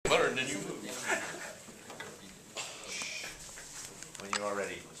then you move. When you are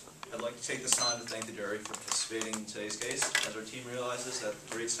ready. I'd like to take this time to thank the jury for participating in today's case, as our team realizes that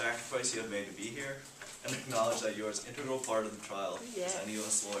the great sacrifice you have made to be here, and acknowledge that you are an integral part of the trial as any of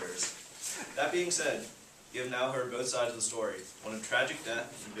us lawyers. That being said, you have now heard both sides of the story, one of tragic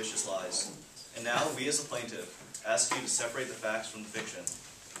death and vicious lies. And now, we as a plaintiff, ask you to separate the facts from the fiction.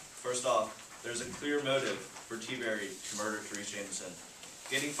 First off, there is a clear motive for T. Berry to murder Therese Jameson.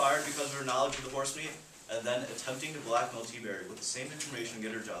 Getting fired because of her knowledge of the horse meat, and then attempting to blackmail T. Berry with the same information to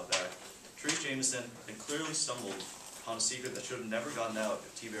get her job back. Therese Jameson had clearly stumbled upon a secret that should have never gotten out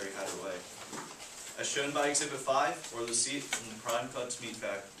if T. Berry had her way. As shown by Exhibit 5, or the receipt from the Prime Cuts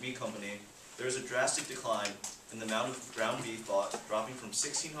Meat Company, there is a drastic decline in the amount of ground beef bought, dropping from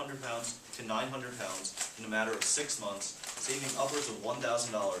 1,600 pounds to 900 pounds in a matter of 6 months, saving upwards of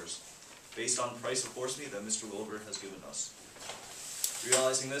 $1,000, based on the price of horse meat that Mr. Wilbur has given us.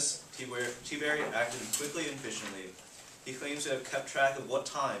 Realizing this, T. Berry acted quickly and efficiently. He claims to have kept track of what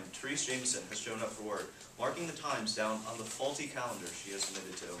time Therese Jameson has shown up for work, marking the times down on the faulty calendar she has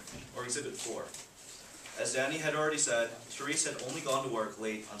submitted to, or Exhibit 4. As Danny had already said, Therese had only gone to work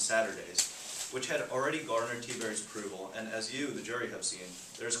late on Saturdays, which had already garnered T. Berry's approval, and as you, the jury, have seen,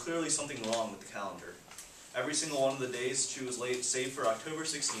 there is clearly something wrong with the calendar. Every single one of the days she was late, save for October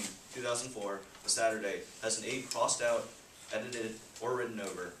 16, 2004, the Saturday, has an 8 crossed out, edited, or written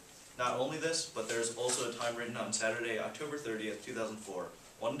over. Not only this, but there is also a time written on Saturday, October 30th, 2004,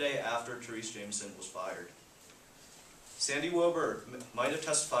 one day after Therese Jameson was fired. Sandy Wilbur might have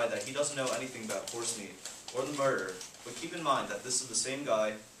testified that he doesn't know anything about horse meat or the murder, but keep in mind that this is the same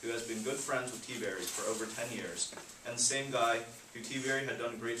guy who has been good friends with T. Berry for over 10 years, and the same guy who T. Berry had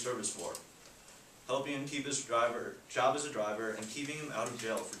done great service for, helping him keep his job as a driver and keeping him out of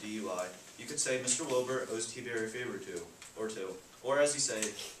jail for DUI. You could say Mr. Wilbur owes T. Berry a favor or two, or as he say,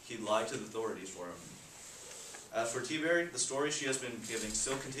 he lied to the authorities for him. As for T. Berry, the story she has been giving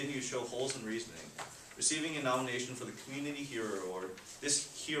still continues to show holes in reasoning. Receiving a nomination for the Community Hero Award,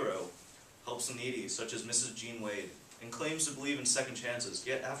 this hero helps the needy, such as Mrs. Jean Wade, and claims to believe in second chances,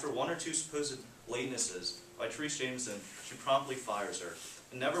 yet after 1 or 2 supposed latenesses by Therese Jameson, she promptly fires her,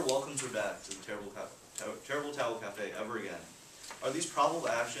 and never welcomes her back to the Terrible Towel Cafe ever again. Are these probable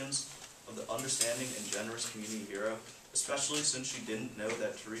actions of the understanding and generous community hero, especially since she didn't know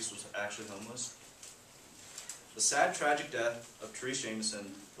that Therese was actually homeless? The sad, tragic death of Therese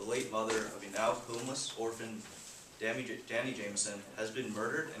Jameson, the late mother of a now homeless orphan Danny Jameson, has been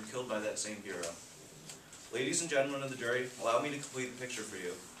murdered and killed by that same hero. Ladies and gentlemen of the jury, allow me to complete the picture for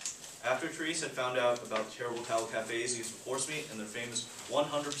you. After Therese had found out about the Terrible Towel Cafe's use of horse meat and their famous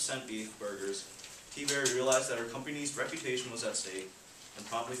 100% beef burgers, T. Berry realized that her company's reputation was at stake and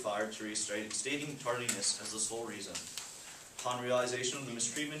promptly fired Therese, stating tardiness as the sole reason. Upon realization of the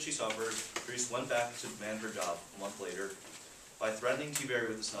mistreatment she suffered, Therese went back to demand her job a month later by threatening T. Berry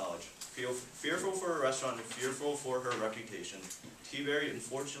with this knowledge. Fearful for her restaurant and fearful for her reputation, T. Berry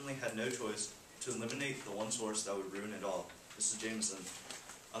unfortunately had no choice to eliminate the one source that would ruin it all, Mrs. Jameson.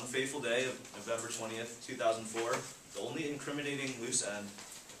 On the fateful day of November 20th, 2004, the only incriminating loose end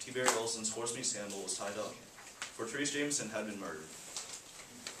of T. Berry Olsen's horse meat scandal was tied up, for Therese Jameson had been murdered.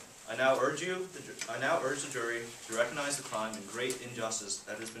 I now urge the jury to recognize the crime and great injustice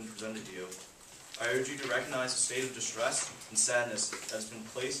that has been presented to you. I urge you to recognize the state of distress and sadness that has been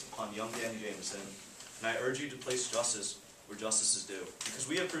placed upon young Danny Jameson, and I urge you to place justice where justice is due, because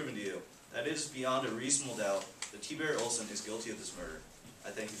we have proven to you that it is beyond a reasonable doubt that T. Berry Olsen is guilty of this murder. I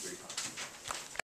thank you for your time.